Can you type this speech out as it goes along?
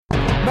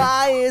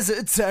My ears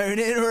are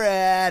turning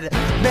red.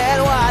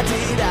 Man, why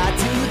did I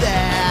do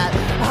that?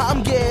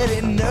 I'm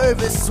getting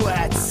nervous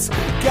sweats.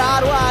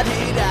 God, why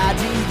did I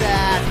do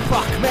that?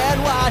 Fuck,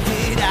 man, why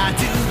did I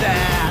do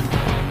that?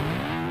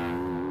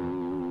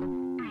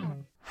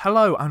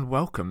 Hello and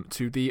welcome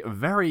to the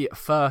very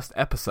first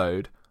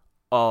episode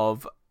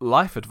of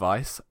Life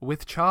Advice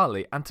with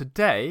Charlie. And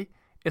today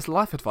it's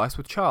Life Advice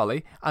with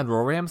Charlie and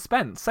Rory M.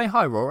 Spence. Say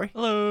hi, Rory.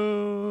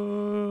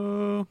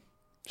 Hello.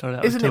 Sorry,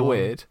 Isn't it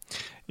weird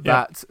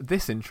that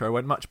this intro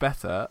went much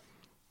better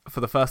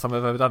for the first time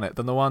I've ever done it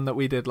than the one that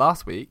we did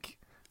last week,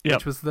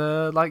 which was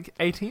the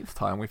 18th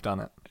time we've done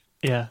it?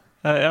 Yeah.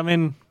 I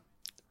mean,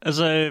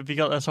 have you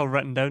got this all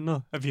written down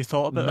though? Have you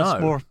thought about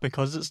this more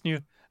because it's new?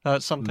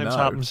 That sometimes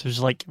happens. It's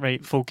like,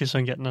 right, focus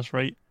on getting this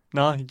right.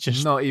 No,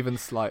 just not even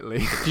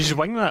slightly. You just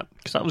wing that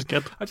because that was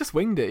good. I just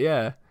winged it,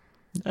 yeah.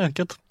 Yeah,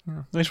 good.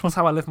 Yeah. Nice one. That's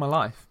how I live my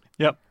life.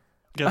 Yep.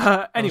 Good.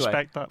 Anyway, I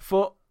respect that.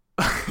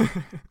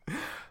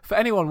 For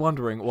anyone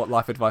wondering what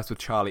Life Advice with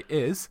Charlie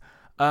is,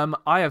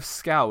 I have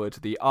scoured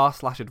the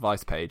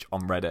r/advice page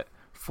on Reddit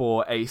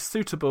for a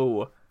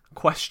suitable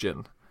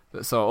question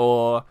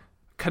or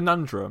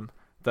conundrum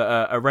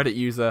that a Reddit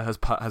user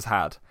has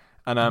had.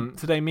 And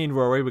today, me and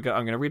Rory, I'm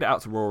going to read it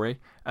out to Rory,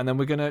 and then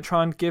we're going to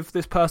try and give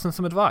this person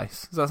some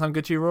advice. Does that sound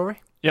good to you,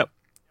 Rory? Yep.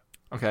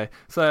 Okay,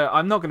 so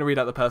I'm not going to read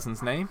out the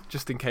person's name,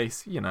 just in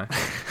case,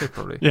 they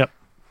probably... Yep.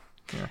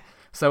 Yeah.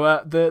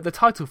 So the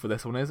title for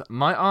this one is,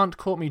 My aunt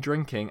caught me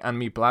drinking and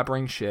me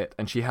blabbering shit,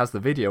 and she has the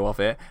video of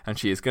it, and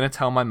she is going to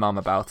tell my mum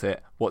about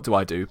it. What do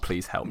I do?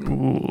 Please help.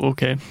 Ooh,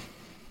 okay.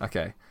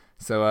 Okay,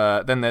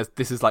 so then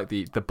this is like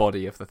the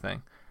body of the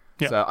thing.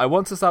 Yep. So I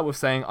want to start with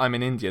saying I'm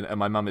an Indian and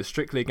my mum is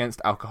strictly against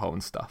alcohol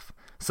and stuff.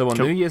 So on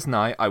New Year's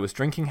night, I was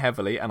drinking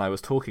heavily and I was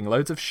talking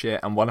loads of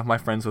shit, and one of my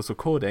friends was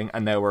recording,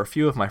 and there were a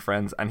few of my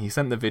friends, and he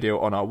sent the video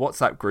on our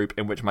WhatsApp group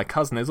in which my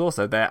cousin is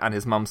also there and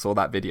his mum saw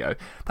that video.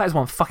 That is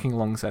one fucking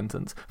long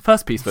sentence.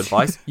 First piece of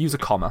advice, use a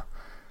comma.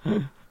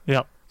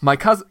 Yep. My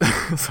cousin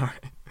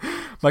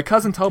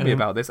told me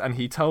about this, and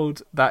he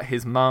told that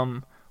his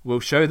mum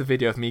will show the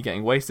video of me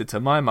getting wasted to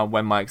my mum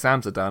when my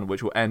exams are done,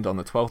 which will end on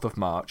the 12th of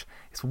March.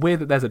 It's weird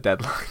that there's a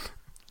deadline.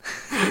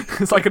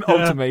 It's like an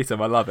ultimatum.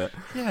 I love it.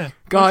 Yeah.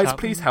 Guys,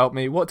 please help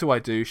me. What do I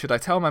do? Should I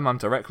tell my mum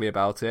directly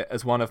about it,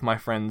 as one of my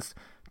friends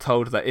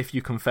told that if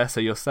you confess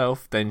her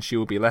yourself, then she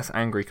will be less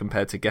angry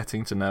compared to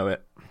getting to know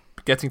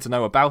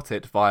about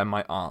it via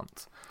my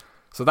aunt.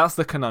 So that's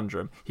the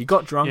conundrum. He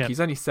got drunk. Yep. He's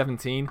only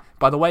 17.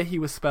 By the way, he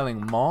was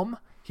spelling mom.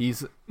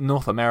 He's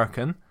North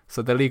American,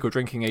 so the legal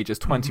drinking age is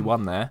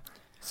 21 there.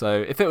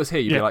 So if it was here,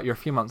 you'd be like, you're a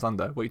few months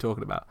under. What are you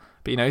talking about?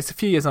 But, he's a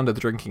few years under the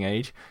drinking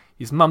age.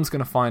 His mum's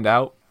going to find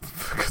out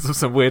because of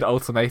some weird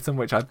ultimatum,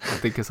 which I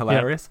think is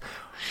hilarious.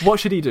 Yep. What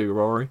should he do,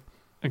 Rory?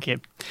 Okay.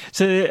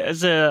 So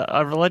is there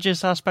a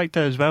religious aspect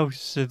there as well?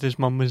 So his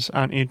mum was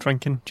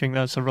anti-drinking. Do you think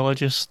that's a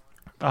religious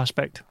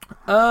aspect?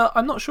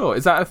 I'm not sure.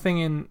 Is that a thing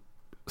in,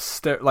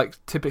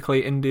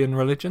 typically Indian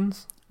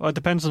religions? Well, it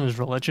depends on his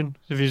religion.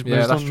 If he's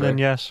Muslim, then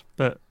yes.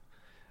 But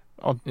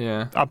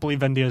I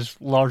believe India is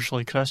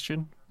largely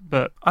Christian.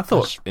 But I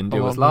thought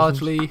India was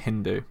largely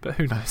Hindu, but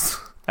who knows?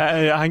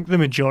 I think the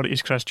majority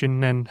is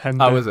Christian and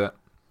Hindu. Oh, is it?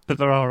 But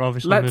there are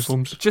obviously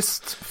Muslims.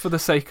 Just for the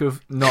sake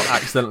of not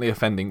accidentally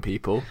offending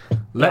people,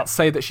 let's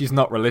say that she's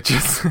not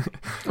religious.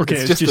 Okay,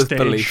 it's just a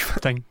belief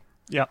thing.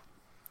 Yeah.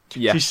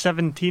 Yeah. She's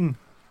 17.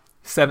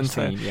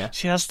 17, yeah.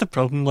 See, that's the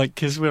problem,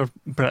 because we're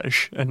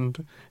British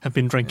and have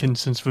been drinking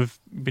since we've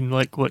been,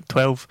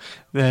 12,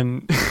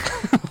 then...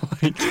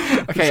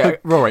 Okay,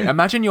 Rory,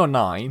 imagine you're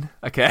 9,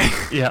 okay?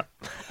 Yeah.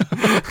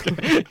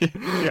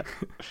 Yeah.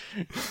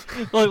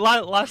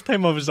 Last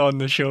time I was on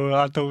the show,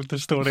 I told the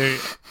story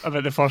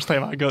about the first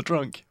time I got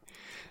drunk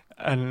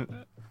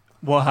and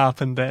what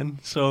happened then.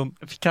 So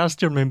if you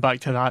cast your mind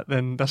back to that,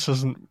 then this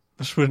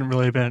wouldn't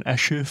really be an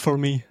issue for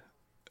me.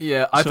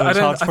 Yeah, I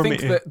think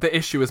that the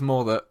issue is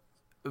more that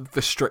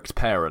the strict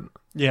parent.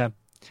 Yeah.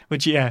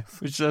 Which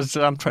is,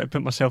 I'm trying to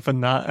put myself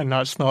in that, and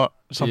that's not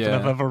something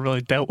I've ever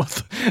really dealt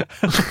with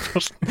as a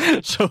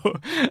person. So,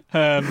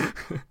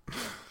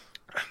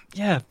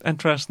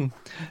 interesting.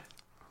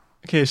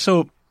 Okay,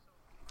 so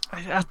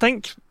I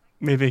think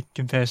maybe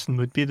confessing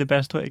would be the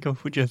best way to go.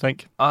 What do you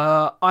think?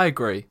 I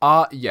agree.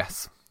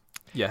 Yes.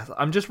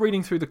 I'm just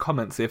reading through the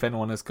comments, see if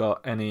anyone has got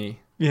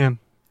any. Yeah.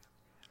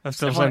 If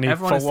there's any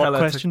follow-up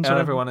questions,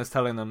 everyone is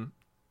telling them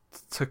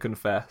to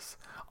confess.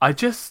 I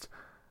just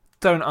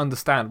don't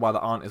understand why the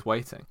aunt is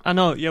waiting. I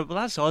know, yeah, well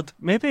that's odd.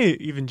 Maybe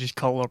even just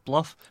call her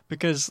bluff,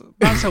 because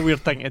that's a weird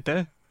thing to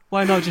do.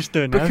 Why not just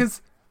do it now?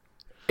 Because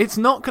it's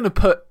not going to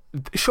put...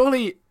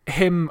 Surely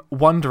him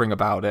wondering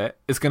about it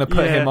is going to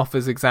put him off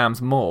his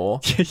exams more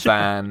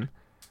than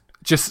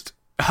just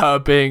her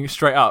being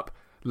straight up,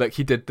 look,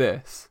 he did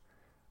this.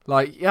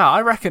 I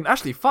reckon,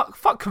 actually,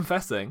 fuck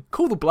confessing.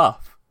 Call the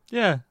bluff.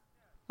 Yeah.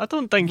 I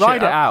don't think...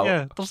 Ride it out.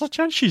 Yeah, there's a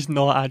chance she's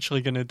not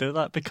actually going to do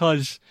that,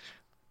 because...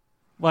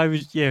 Why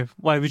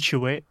would she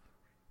wait?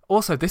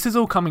 Also, this is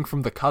all coming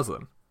from the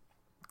cousin.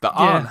 The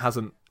aunt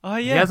hasn't... Oh,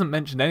 yeah. He hasn't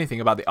mentioned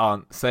anything about the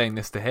aunt saying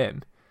this to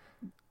him.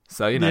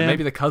 So,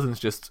 maybe the cousin's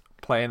just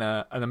playing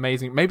an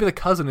amazing... Maybe the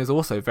cousin is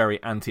also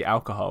very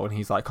anti-alcohol, and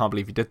he's like, can't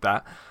believe you did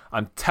that.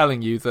 I'm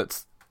telling you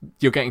that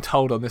you're getting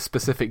told on this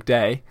specific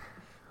day.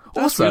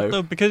 That's also, weird,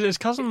 though, because his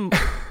cousin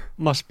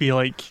must be,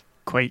 like,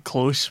 quite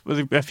close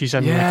if he's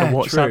in, like, a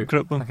WhatsApp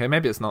group. Okay,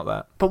 maybe it's not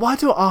that. But why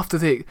do it after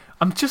the...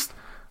 I'm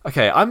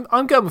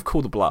going with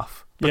call the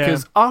bluff.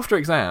 Because after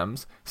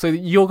exams, so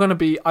you're going to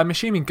be, I'm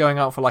assuming, going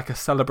out for like a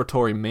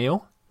celebratory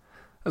meal.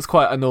 That's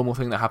quite a normal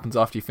thing that happens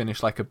after you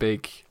finish like a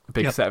big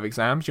set of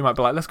exams. You might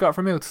be like, let's go out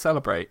for a meal to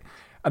celebrate.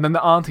 And then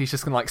the auntie's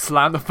just going to like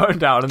slam the phone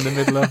down in the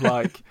middle of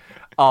like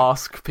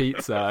Ask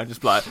Pizza and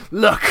just be like,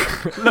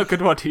 look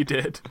at what he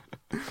did.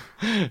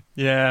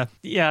 Yeah,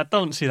 I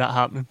don't see that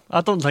happening. I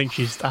think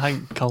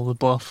call the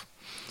bluff.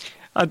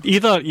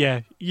 Either,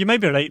 you may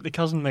be right, the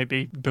cousin might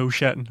be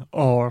bullshitting,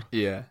 or...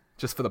 Yeah,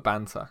 just for the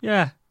banter.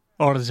 Yeah.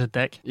 Or as a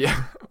dick.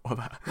 Yeah, or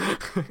that.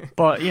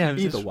 But yeah,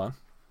 either one.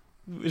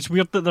 It's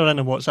weird that they're in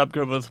a WhatsApp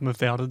group with him if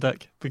they are a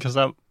dick, because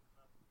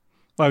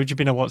why would you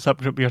be in a WhatsApp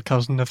group with your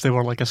cousin if they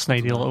were like a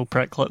snidey little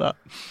prick like that?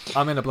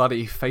 I'm in a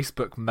bloody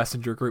Facebook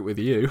Messenger group with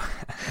you.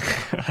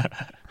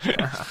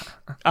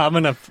 I'm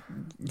in a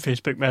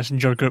Facebook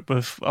Messenger group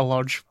with a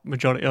large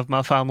majority of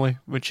my family,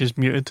 which is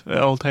muted at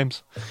all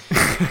times.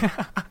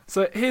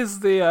 So here's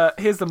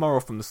the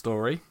moral from the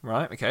story,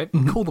 right? Okay,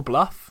 call the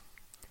bluff.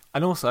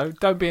 And also,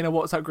 don't be in a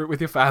WhatsApp group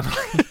with your family.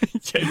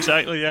 Yeah,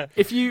 exactly, yeah.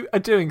 If you are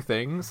doing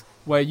things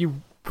where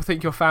you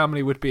think your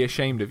family would be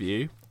ashamed of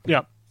you...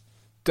 Yeah.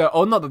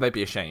 Or not that they'd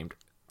be ashamed.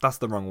 That's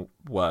the wrong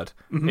word.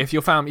 Mm-hmm. If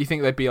your family, you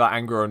think they'd be like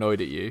angry or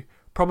annoyed at you,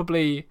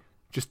 probably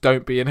just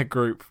don't be in a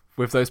group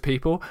with those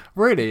people.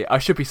 Really, I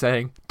should be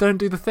saying, don't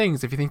do the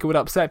things if you think it would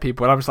upset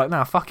people. And I'm just like,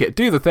 nah, fuck it.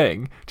 Do the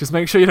thing. Just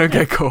make sure you don't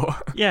get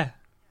caught. Yeah.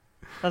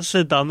 That's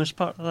the dumbest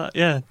part of that.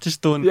 Yeah,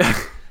 just don't... Yeah.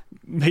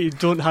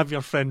 Don't have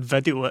your friend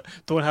video it.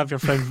 Don't have your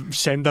friend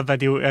send a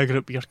video to a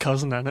group with your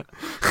cousin in it.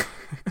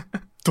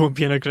 Don't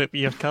be in a group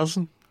with your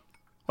cousin.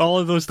 All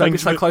of those don't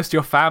things. Don't be so close to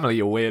your family,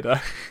 you weirdo.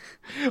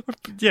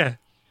 Yeah.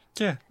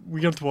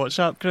 Weird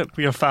WhatsApp group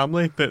with your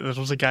family, but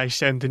there's a guy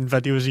sending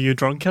videos of you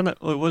drunk in it.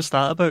 Like, what's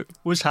that about?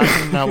 What's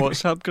happening in that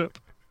WhatsApp group?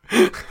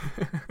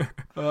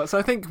 So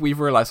I think we've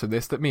realised from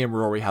this that me and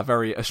Rory have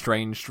very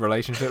estranged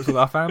relationships with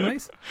our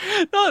families.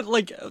 No,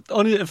 like,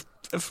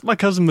 if my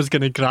cousin was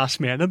going to grass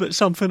me in about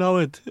something, I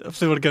would. If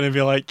they were going to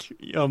be like,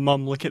 "Oh,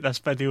 Mum, look at this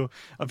video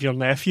of your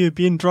nephew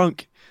being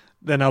drunk,"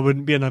 then I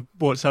wouldn't be in a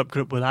WhatsApp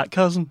group with that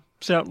cousin,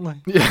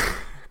 certainly. Yeah.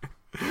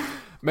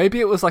 Maybe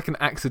it was like an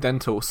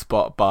accidental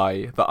spot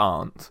by the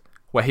aunt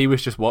where he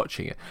was just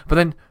watching it. But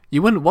then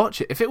you wouldn't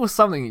watch it. If it was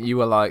something you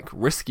were like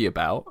risky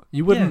about,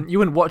 you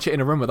wouldn't watch it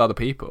in a room with other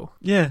people.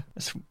 Yeah,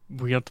 it's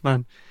weird,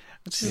 man.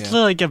 It's just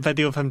like a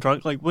video of him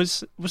drunk. Like,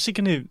 was he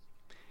gonna...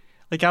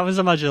 Like, I was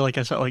imagining like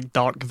a sort of like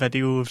dark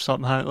video of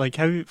something. Like,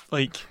 how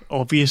like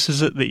obvious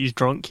is it that he's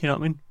drunk? You know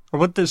what I mean? Or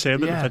what did it say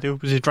about the video?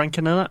 Was he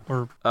drinking in it?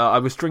 Or I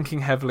was drinking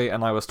heavily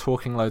and I was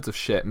talking loads of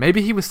shit.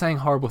 Maybe he was saying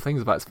horrible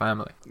things about his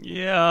family.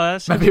 Yeah,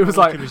 that's... Maybe it was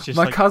like, just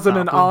my like cousin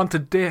babbling. and aunt are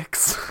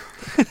dicks.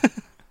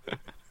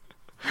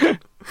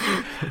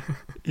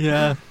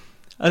 Yeah.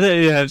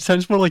 It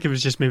sounds more like it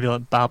was just maybe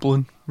like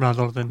babbling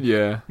rather than...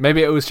 Yeah.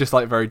 Maybe it was just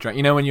like very drunk.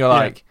 You know when you're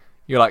like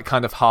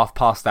kind of half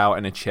passed out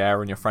in a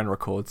chair and your friend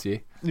records you?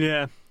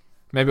 Yeah.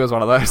 Maybe it was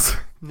one of those.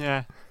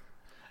 Yeah.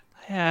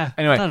 Yeah.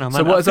 Anyway, I don't know,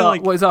 man.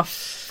 So what is our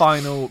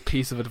final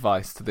piece of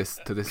advice to this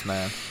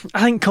man?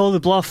 I think call the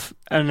bluff,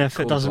 and if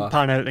Call it the doesn't bluff.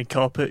 pan out, then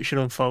cop it. It's your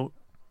own fault.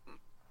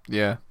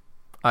 Yeah,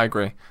 I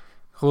agree.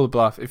 Call the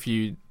bluff if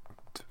you...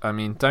 I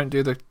mean, don't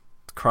do the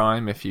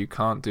crime if you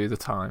can't do the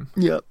time.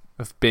 Yep.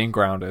 Of being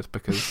grounded,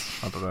 because,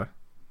 I don't know.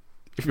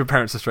 If your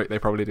parents are straight, they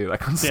probably do that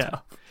kind of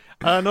stuff.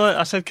 No,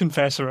 I said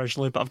confess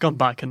originally, but I've gone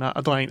back on that.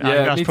 I think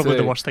Yeah, that's me probably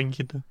too. the worst thing you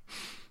could do.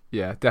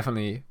 Yeah,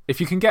 definitely.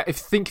 If you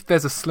think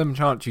there's a slim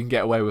chance you can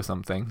get away with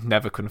something,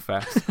 never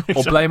confess.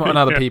 Or blame it on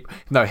other people.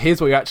 No, here's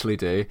what you actually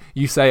do.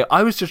 You say,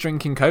 I was just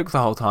drinking Coke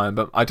the whole time,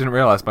 but I didn't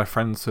realise my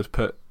friends had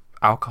put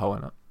alcohol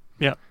in it.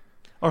 Yeah.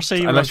 Or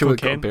say you Unless you were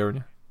would got a cocaine. beer in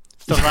you.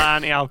 Still that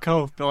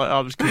anti-alcohol. Be like, I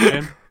was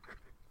cocaine.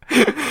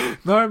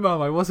 No,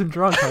 Mum, I wasn't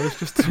drunk. I was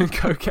just doing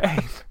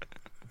cocaine.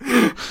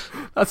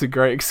 That's a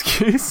great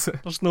excuse.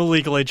 There's no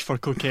legal age for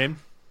cocaine.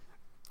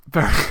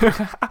 Very,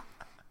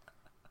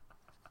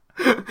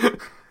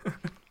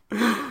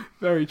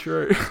 very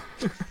true.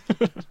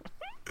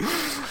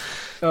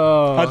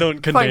 I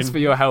don't condone Thanks for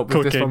your help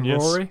with this cocaine one,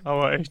 use. Rory. I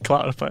want to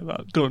clarify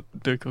that. Don't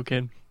do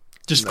cocaine.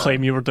 Just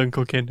claim you were doing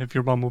cocaine if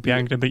your mum will be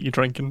angry about you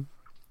drinking.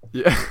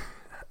 Yeah.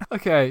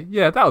 Okay,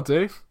 yeah, that'll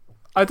do.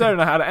 I don't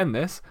know how to end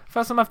this.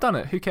 First time I've done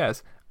it, who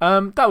cares?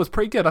 That was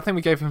pretty good. I think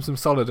we gave him some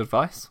solid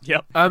advice.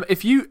 Yep.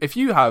 If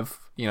you have,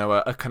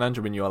 a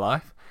conundrum in your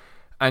life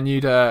and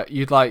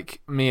you'd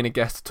like me and a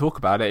guest to talk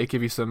about it, it'd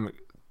give you some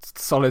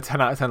solid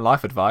 10 out of 10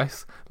 life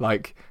advice,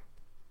 like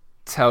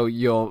tell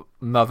your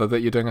mother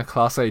that you're doing a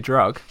class A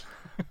drug,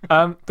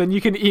 then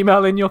you can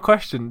email in your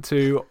question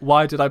to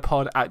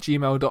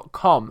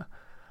whydidipod@gmail.com.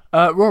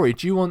 Rory,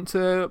 do you want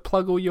to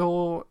plug all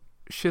your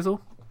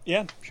shizzle?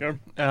 Yeah, sure.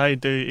 I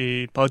do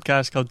a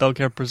podcast called Dog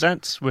Hair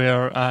Presents,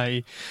 where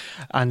I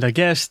and a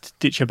guest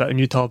teach you about a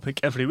new topic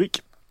every week.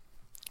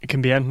 It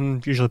can be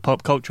anything, usually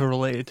pop culture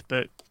related,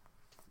 but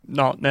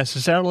not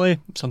necessarily.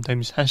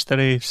 Sometimes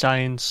history,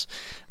 science,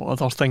 what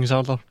other things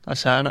are there?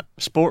 That's it, innit?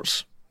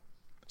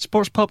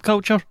 Sports pop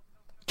culture?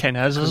 Kind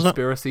of is, isn't it?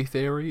 Conspiracy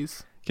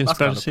theories. Conspiracy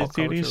That's kind of pop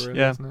theories, culture, really,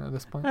 yeah. isn't it, at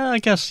this point? I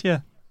guess, yeah.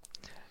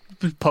 What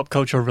does pop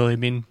culture really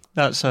mean?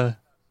 That's a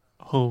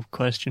whole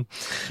question.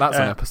 That's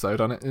an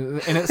episode on it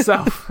in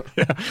itself.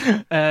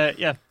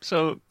 Yeah,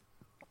 so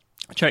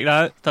check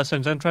that out. That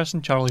sounds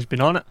interesting. Charlie's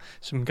been on it.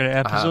 Some great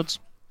episodes.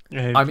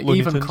 I'm Looney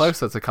even Tunes.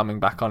 closer to coming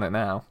back on it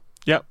now.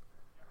 Yep.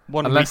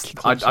 Unless week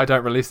I closer.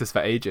 don't release this for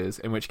ages,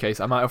 in which case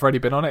I might have already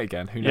been on it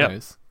again. Who Yep.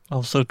 knows?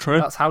 Also true.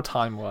 That's how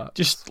time works.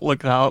 Just look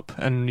that up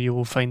and you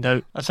will find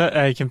out. That's it.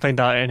 You can find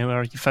that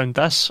anywhere you found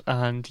this,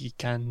 and you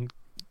can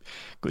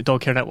go to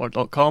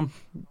dogcarenetwork.com.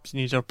 It's an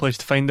easier place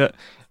to find it.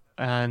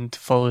 And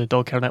follow the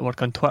Dog Care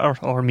Network on Twitter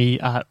or me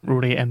at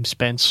Rory M.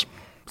 Spence.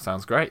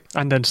 Sounds great.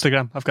 And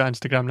Instagram. I've got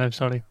Instagram now,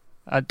 sorry.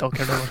 At Dog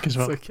Care Network as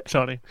well. It's okay.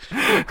 Sorry.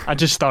 I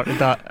just started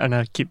that and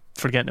I keep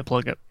forgetting to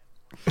plug it.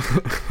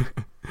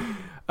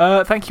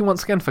 Thank you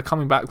once again for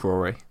coming back,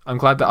 Rory. I'm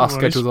glad that our No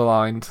worries. schedules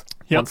aligned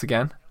Yep. once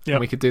again, Yep. and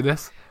we could do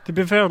this. To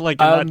be fair,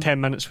 like in that 10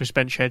 minutes we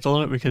spent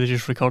scheduling it, we could have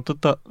just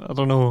recorded that. I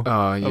don't know.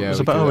 Oh yeah, It was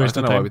we a bit did. of a I waste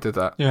don't of know why time. we did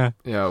that. Yeah.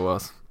 Yeah, it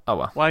was. Oh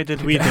well. Why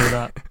did we do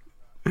that?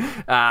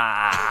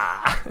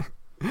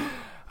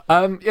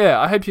 Yeah,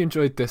 I hope you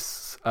enjoyed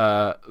this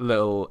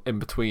little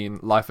in-between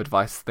life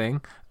advice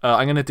thing.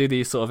 I'm going to do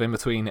these sort of in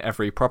between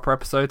every proper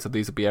episode, so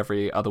these will be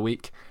every other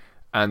week,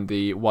 and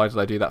the why did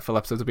I do that full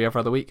episodes will be every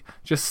other week,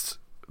 just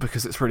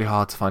because it's really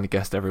hard to find a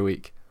guest every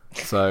week,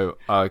 so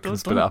I can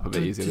split it up a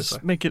bit easier this way.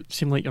 Just make it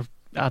seem like you're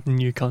adding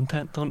new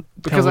content. Don't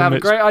Because tell I have them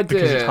a great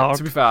because it's idea. hard.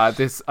 To be fair,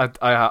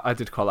 I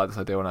did quite like this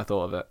idea when I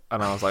thought of it,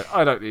 and I was like,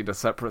 I don't need a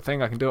separate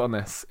thing. I can do it on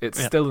this.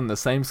 It's still in the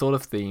same sort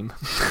of theme.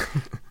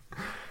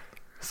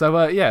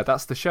 So yeah,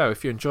 that's the show.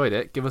 If you enjoyed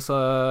it, give us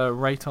a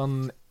rate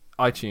on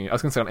iTunes. I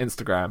was going to say on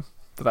Instagram,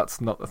 but that's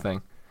not the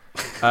thing.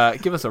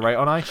 Give us a rate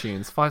on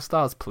iTunes. 5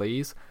 stars,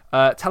 please.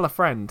 Tell a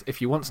friend.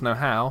 If you want to know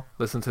how,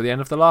 listen to the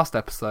end of the last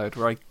episode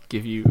where I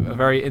give you a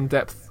very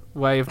in-depth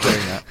way of doing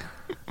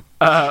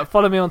that.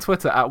 Follow me on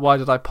Twitter at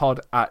whydidipod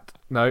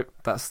no,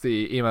 that's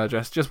the email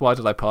address, just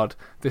whydidipod.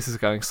 This is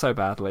going so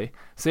badly.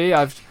 See,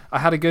 I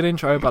had a good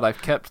intro, but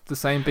I've kept the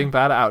same being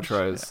bad at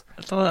outros.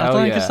 I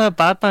don't think it's that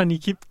bad, man. You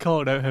keep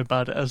calling out how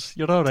bad it is.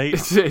 You're all right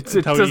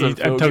It doesn't feel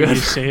until good. you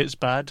say it's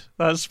bad.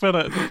 That's when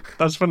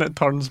it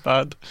turns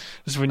bad.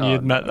 Is when you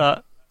admit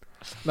that.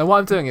 Now, what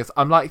I'm doing is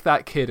I'm like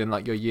that kid in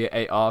like your year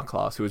 8 art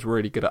class who was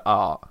really good at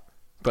art,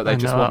 but they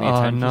just want the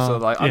attention. So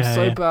like, I'm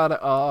so bad at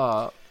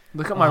art.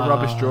 Look at my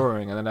rubbish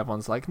drawing, and then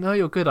everyone's like, "No,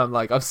 you're good." I'm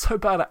like, "I'm so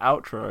bad at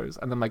outros,"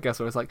 and then my guest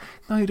always like,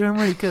 "No, you're doing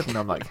really good," and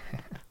I'm like,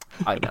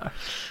 "I know."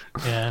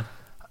 Yeah.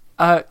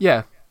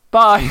 Yeah.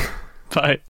 Bye. Bye.